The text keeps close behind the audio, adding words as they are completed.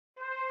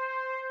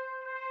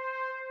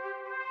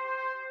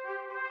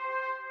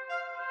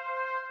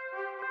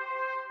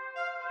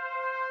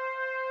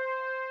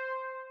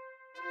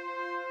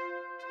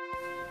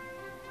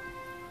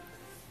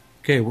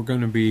Okay, we're going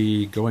to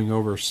be going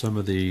over some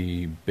of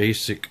the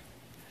basic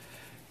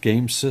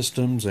game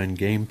systems and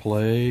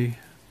gameplay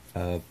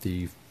of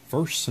the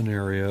first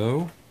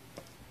scenario,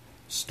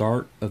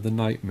 Start of the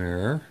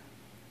Nightmare,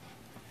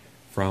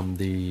 from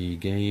the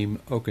game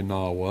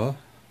Okinawa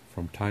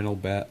from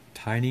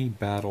Tiny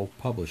Battle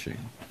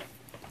Publishing.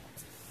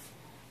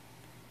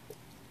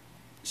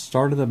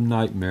 Start of the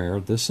Nightmare.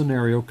 This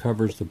scenario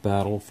covers the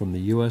battle from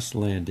the U.S.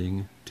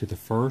 landing to the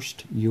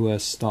first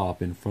U.S.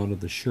 stop in front of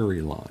the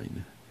Shuri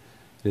line.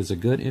 It is a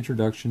good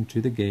introduction to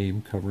the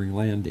game, covering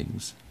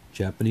landings,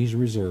 Japanese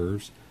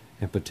reserves,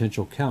 and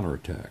potential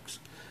counterattacks.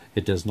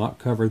 It does not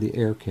cover the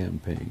air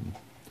campaign.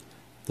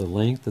 The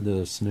length of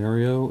the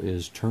scenario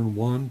is turn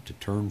 1 to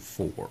turn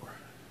 4.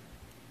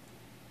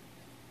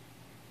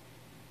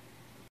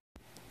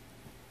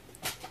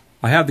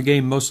 I have the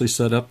game mostly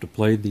set up to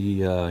play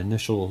the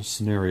initial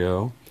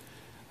scenario.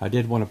 I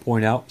did want to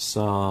point out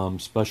some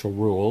special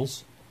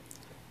rules.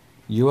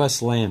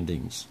 U.S.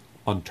 landings.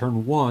 On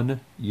turn 1,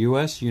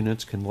 U.S.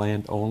 units can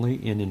land only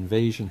in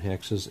invasion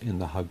hexes in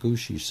the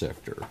Hagushi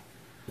sector,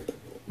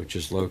 which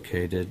is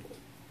located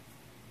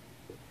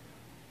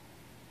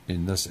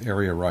in this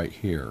area right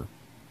here.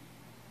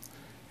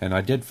 And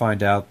I did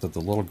find out that the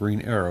little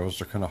green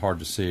arrows are kind of hard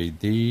to see.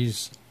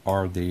 These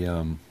are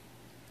the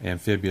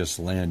amphibious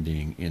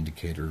landing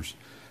indicators,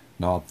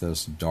 not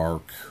this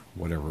dark,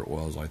 whatever it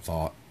was I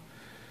thought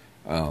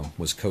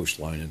was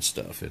coastline and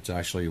stuff. It's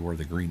actually where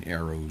the green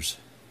arrows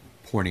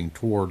pointing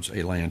towards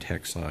a land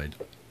hex side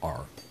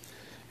are.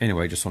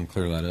 Anyway, just want to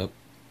clear that up.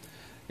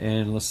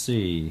 And let's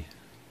see.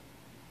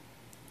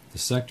 The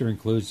sector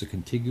includes the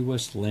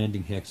contiguous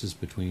landing hexes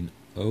between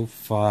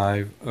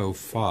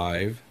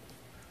 0505,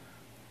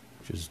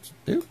 which is,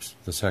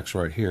 this hex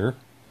right here,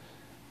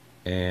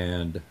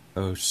 and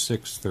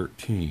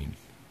 0613,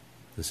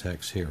 this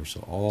hex here.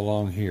 So all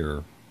along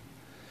here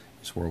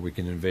is where we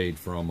can invade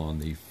from on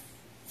the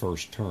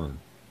first turn.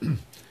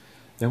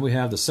 Then we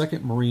have the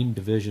 2nd Marine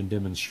Division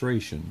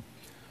demonstration.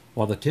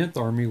 While the 10th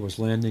Army was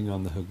landing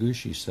on the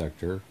Hagushi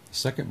sector, the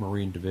 2nd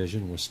Marine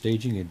Division was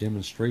staging a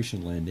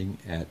demonstration landing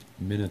at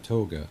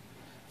Minatoga,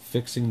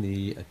 fixing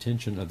the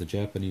attention of the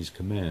Japanese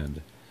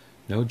command.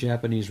 No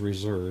Japanese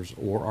reserves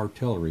or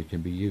artillery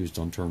can be used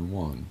on turn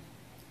 1.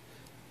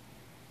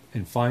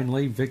 And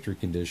finally, victory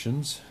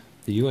conditions.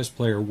 The U.S.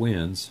 player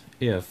wins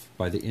if,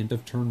 by the end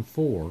of turn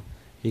 4,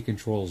 he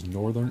controls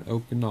northern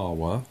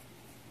Okinawa,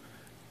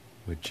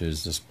 which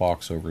is this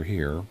box over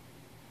here.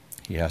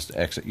 He has to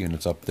exit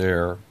units up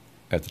there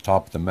at the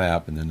top of the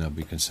map, and then they'll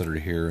be considered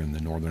here in the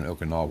northern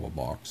Okinawa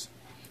box.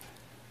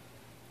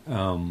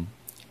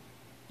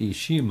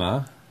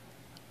 Ishima,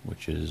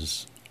 which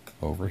is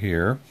over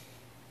here,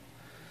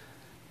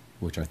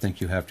 which I think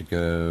you have to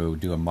go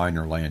do a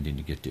minor landing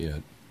to get to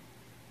it.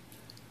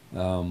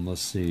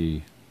 Let's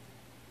see.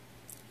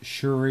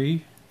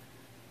 Shuri,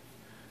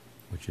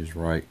 which is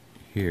right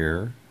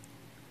here.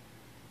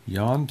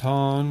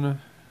 Yanton,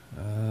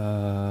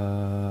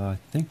 I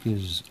think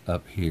is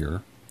up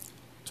here.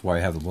 That's why I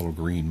have the little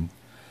green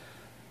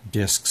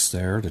discs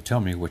there to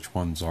tell me which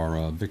ones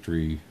are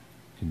victory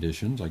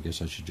conditions. I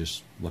guess I should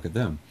just look at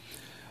them.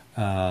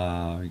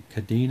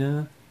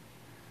 Kadena,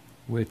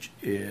 which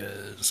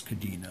is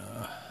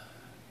Kadena.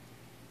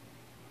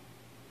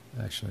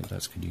 Actually,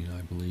 that's Kadena,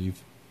 I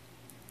believe.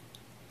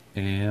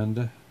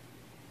 And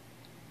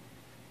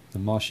the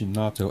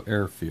Mashinato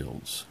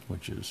airfields,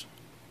 which is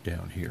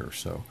down here.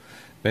 So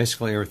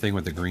basically everything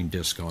with the green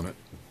disc on it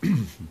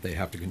they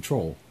have to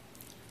control.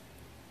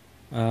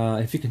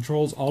 If he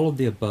controls all of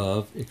the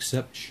above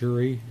except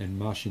Shuri and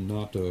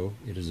Mashinato,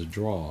 it is a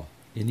draw.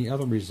 Any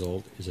other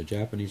result is a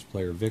Japanese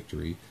player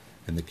victory,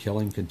 and the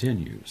killing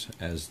continues,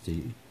 as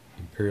the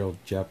Imperial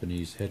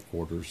Japanese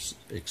headquarters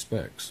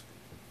expects.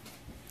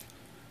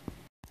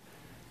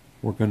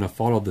 We're going to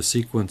follow the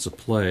sequence of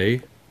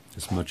play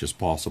as much as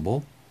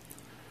possible.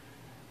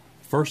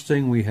 First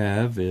thing we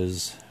have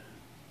is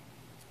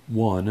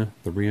 1.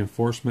 The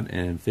reinforcement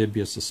and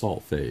amphibious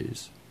assault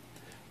phase.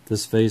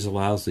 This phase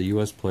allows the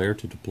U.S. player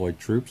to deploy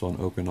troops on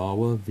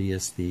Okinawa via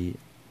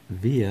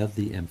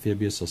the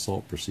amphibious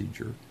assault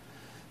procedure.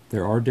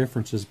 There are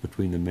differences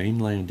between the main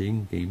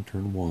landing, game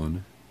turn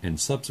 1, and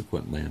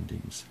subsequent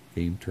landings,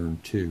 game turn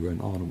 2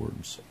 and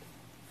onwards.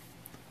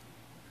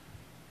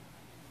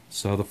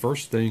 So the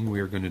first thing we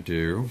are going to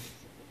do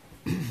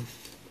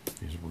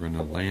is we're going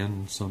to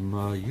land some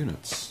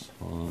units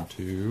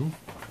onto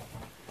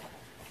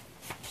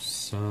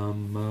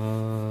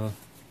some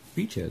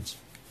beachheads.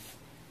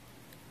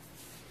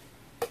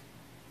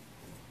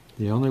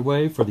 The only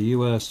way for the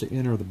U.S. to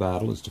enter the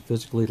battle is to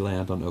physically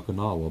land on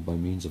Okinawa by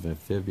means of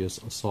amphibious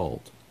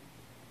assault.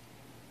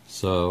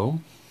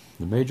 So,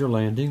 the major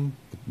landing,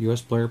 the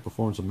U.S. player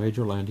performs a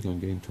major landing on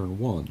game turn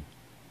 1.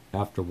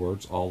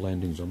 Afterwards, all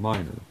landings are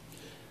minor.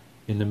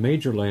 In the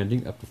major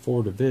landing, up to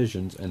 4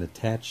 divisions and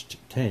attached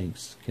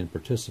tanks can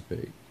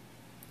participate.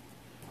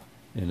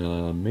 And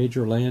a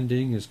major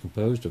landing is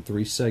composed of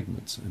 3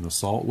 segments: an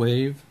assault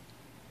wave,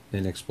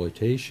 an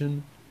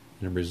exploitation,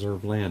 and a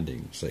reserve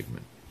landing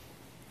segment.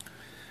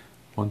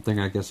 One thing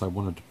I guess I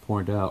wanted to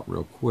point out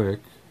real quick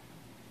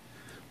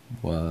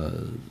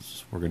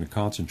was we're going to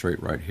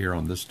concentrate right here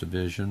on this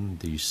division,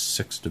 the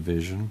 6th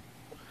division,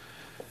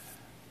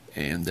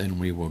 and then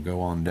we will go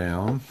on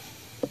down,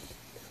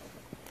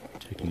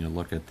 taking a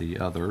look at the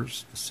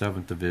others, the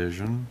 7th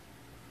division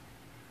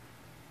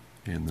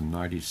and the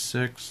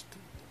 96th,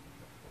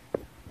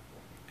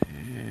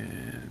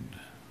 and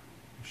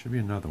there should be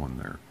another one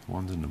there. The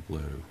one's in the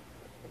blue.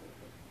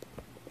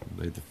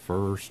 Are they the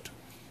first?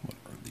 What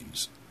are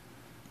these?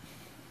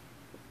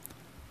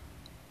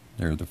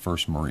 They're the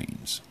 1st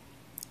Marines.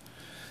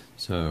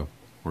 So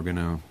we're going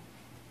to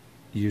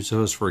use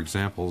those for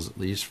examples, at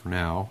least for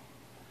now,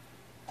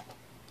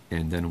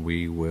 and then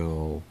we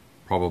will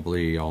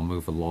probably, I'll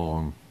move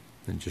along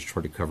and just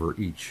try to cover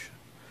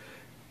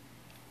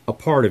a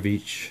part of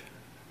each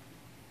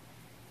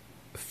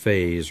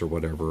phase or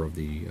whatever of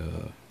the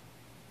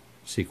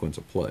sequence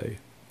of play.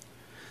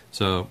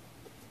 So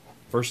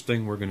first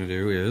thing we're going to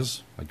do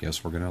is, I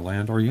guess we're going to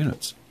land our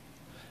units.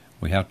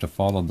 We have to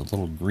follow the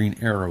little green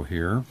arrow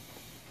here.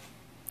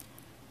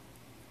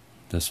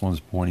 This one's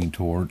pointing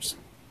towards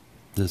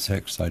this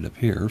hex site up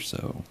here,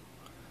 so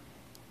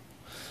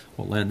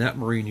we'll land that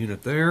Marine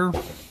unit there.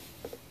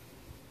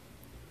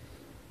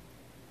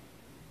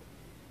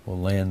 We'll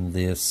land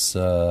this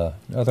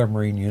other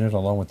Marine unit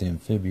along with the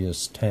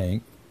Amphibious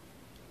tank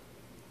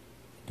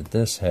to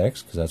this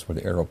hex, because that's where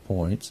the arrow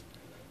points.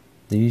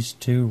 These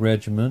 2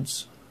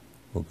 regiments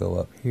will go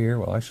up here.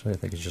 Well, actually, I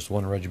think it's just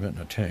 1 regiment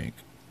and a tank.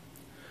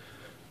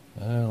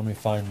 Let me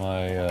find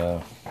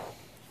my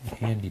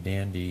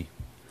handy-dandy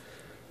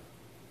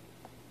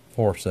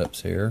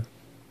forceps here.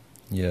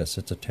 Yes,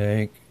 it's a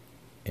tank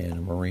and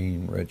a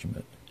Marine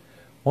regiment.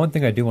 One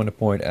thing I do want to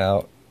point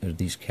out is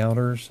these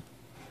counters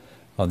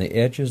on the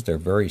edges, they're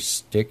very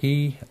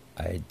sticky.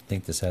 I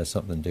think this has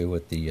something to do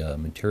with the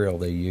material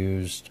they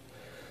used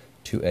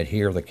to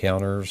adhere the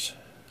counters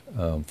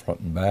front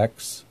and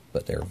backs,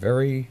 but they're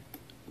very,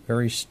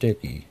 very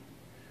sticky.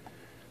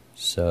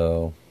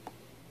 So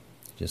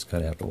just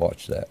kind of have to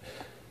watch that.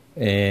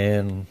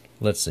 And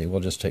let's see,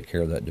 we'll just take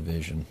care of that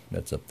division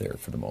that's up there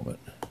for the moment.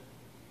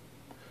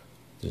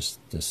 This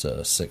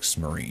 6th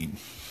Marine.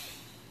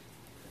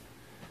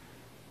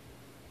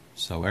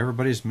 So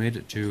everybody's made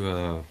it to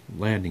a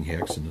landing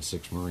hex in the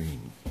 6th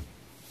Marine.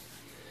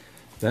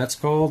 That's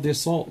called the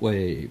assault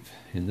wave.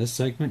 In this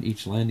segment,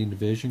 each landing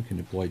division can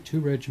deploy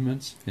 2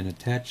 regiments and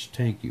attached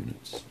tank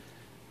units.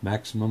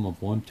 Maximum of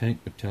 1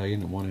 tank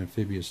battalion and 1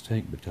 amphibious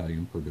tank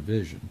battalion per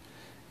division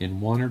in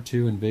 1 or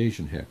 2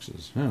 invasion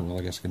hexes. Oh, well,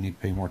 I guess I need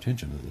to pay more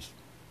attention to this.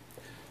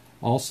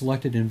 All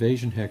selected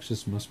invasion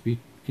hexes must be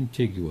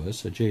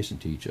contiguous, adjacent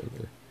to each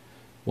other.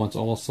 Once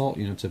all assault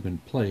units have been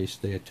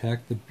placed, they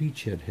attack the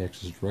beachhead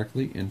hexes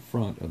directly in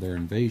front of their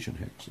invasion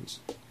hexes.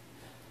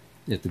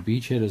 If the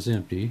beachhead is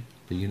empty,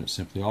 the unit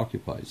simply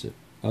occupies it.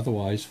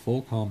 Otherwise,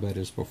 full combat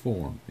is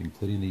performed,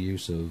 including the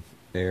use of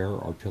air,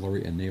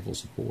 artillery, and naval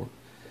support,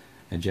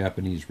 and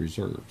Japanese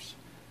reserves.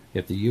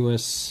 If the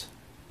U.S.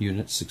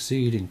 units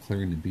succeed in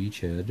clearing the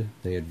beachhead,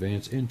 they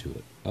advance into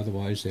it.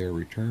 Otherwise, they are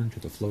returned to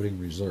the floating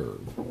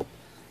reserve.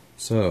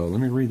 So,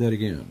 let me read that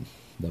again.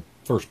 The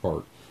first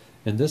part.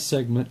 In this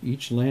segment,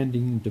 each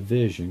landing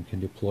division can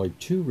deploy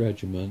 2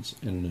 regiments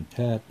and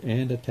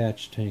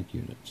attached tank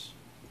units.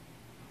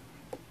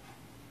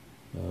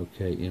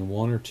 Okay, in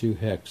 1 or 2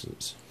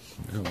 hexes.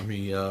 Now, let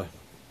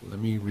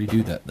me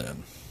redo that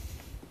then.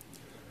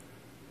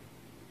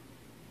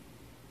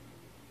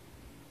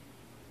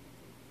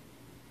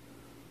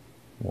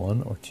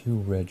 One or 2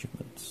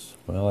 regiments.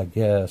 Well, I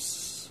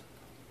guess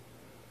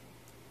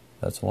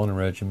that's 1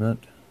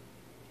 regiment.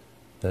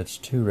 That's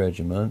 2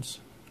 regiments.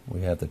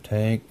 We have the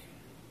tank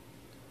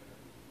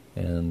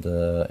and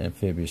the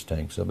amphibious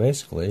tank. So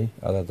basically,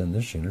 other than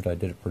this unit, I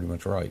did it pretty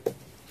much right.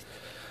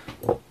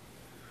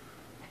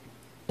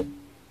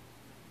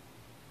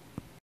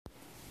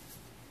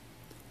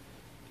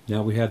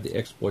 Now we have the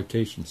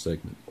exploitation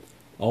segment.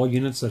 All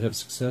units that have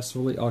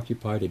successfully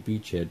occupied a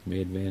beachhead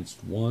may advance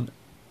one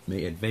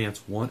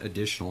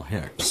additional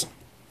hex.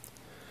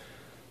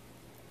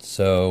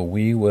 So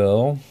we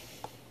will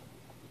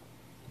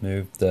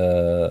move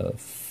the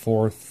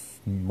 4th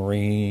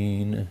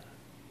Marine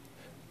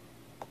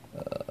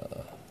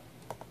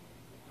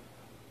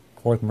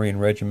 4th Marine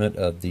Regiment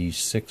of the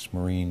 6th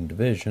Marine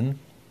Division.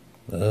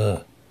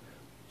 Ugh,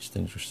 these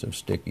things are so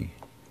sticky.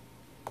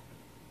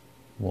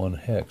 1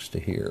 hex to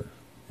here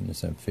in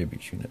this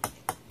amphibious unit.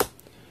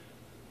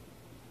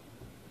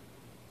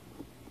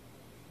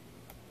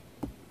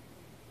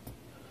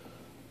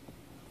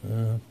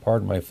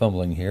 Pardon my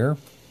fumbling here.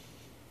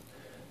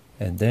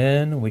 And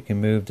then we can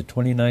move the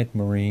 29th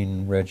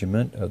Marine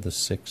Regiment of the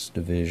 6th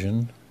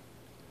Division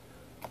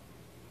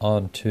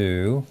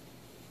onto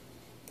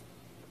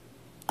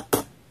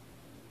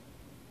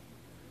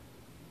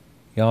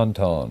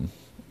Yanton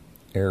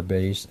Air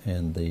Base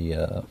and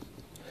the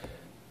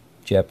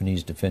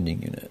Japanese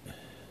Defending Unit.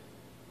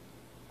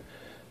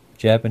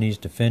 Japanese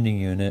Defending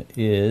Unit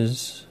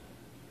is...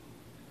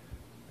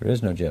 There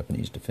is no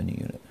Japanese Defending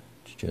Unit.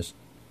 It's just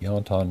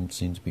Yanton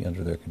seems to be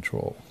under their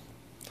control.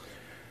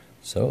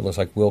 So it looks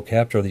like we'll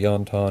capture the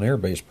Yonton Air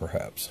Base,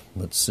 perhaps.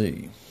 Let's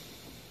see.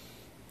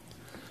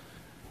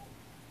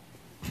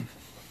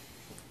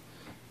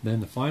 Then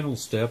the final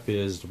step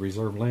is the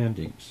reserve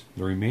landings.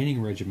 The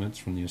remaining regiments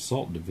from the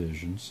assault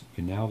divisions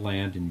can now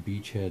land in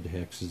beachhead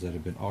hexes that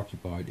have been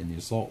occupied in the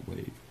assault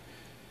wave.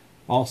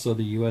 Also,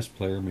 the U.S.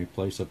 player may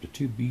place up to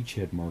 2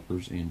 beachhead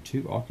markers in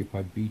 2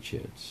 occupied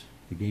beachheads.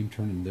 The game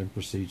turn then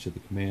proceeds to the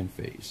command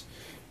phase.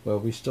 Well,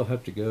 we still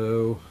have to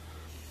go.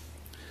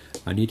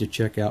 I need to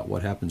check out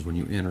what happens when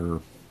you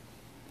enter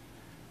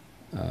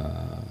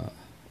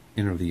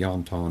the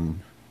Yonton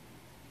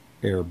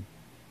Air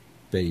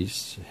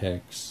Base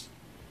hex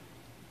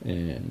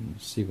and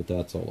see what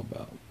that's all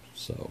about.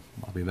 So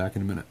I'll be back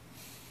in a minute.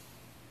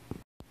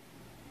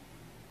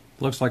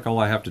 Looks like all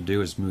I have to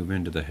do is move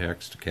into the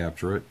hex to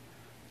capture it.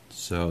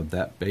 So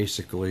that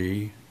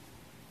basically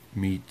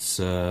meets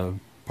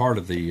part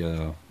of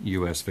the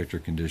U.S. victory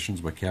conditions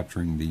by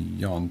capturing the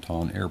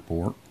Yonton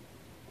airport.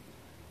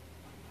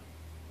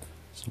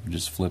 So we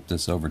just flip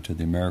this over to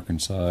the American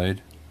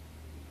side,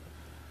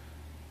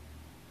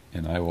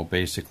 and I will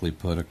basically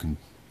put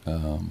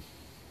a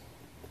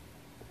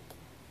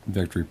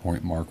victory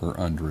point marker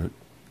under it,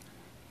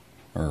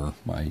 or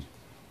my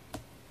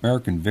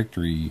American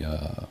victory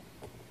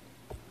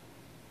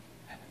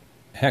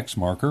hex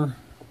marker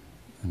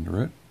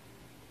under it,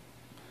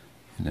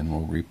 and then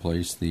we'll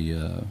replace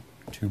the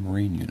 2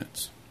 Marine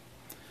units,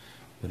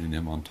 putting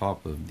them on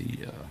top of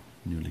the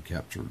newly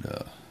captured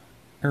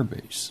air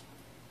base.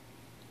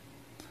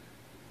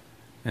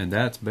 And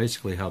that's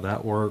basically how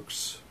that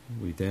works.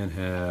 We then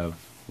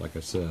have, like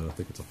I said, I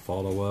think it's a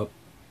follow-up.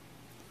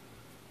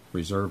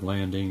 Reserve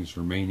landings,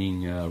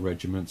 remaining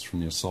regiments from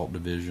the assault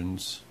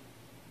divisions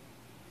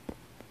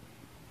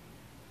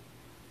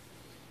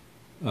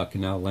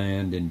can now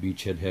land in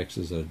beachhead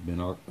hexes that have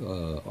been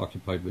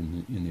occupied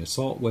in the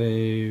assault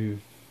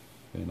wave.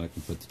 And I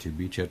can put the 2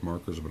 beachhead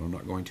markers, but I'm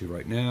not going to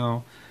right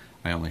now.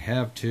 I only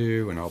have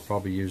 2, and I'll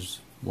probably use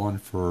one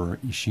for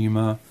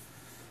Ishima,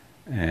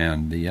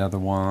 and the other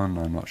one,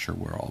 I'm not sure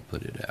where I'll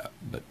put it at.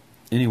 But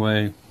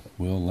anyway,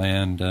 we'll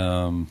land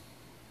him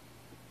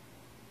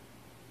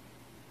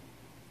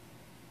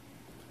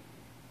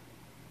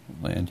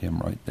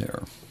right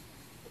there.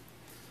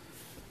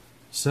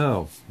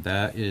 So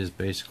that is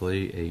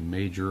basically a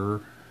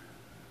major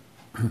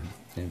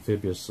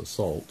amphibious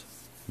assault,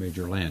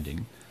 major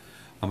landing.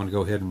 I'm going to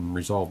go ahead and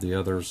resolve the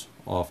others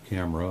off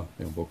camera,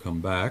 and we'll come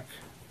back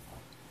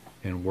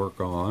and work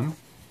on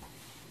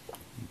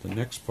the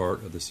next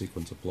part of the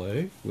sequence of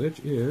play, which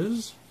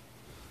is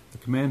the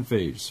command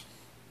phase.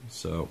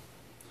 So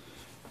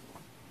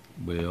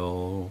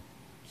we'll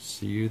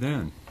see you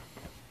then.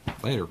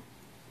 Later.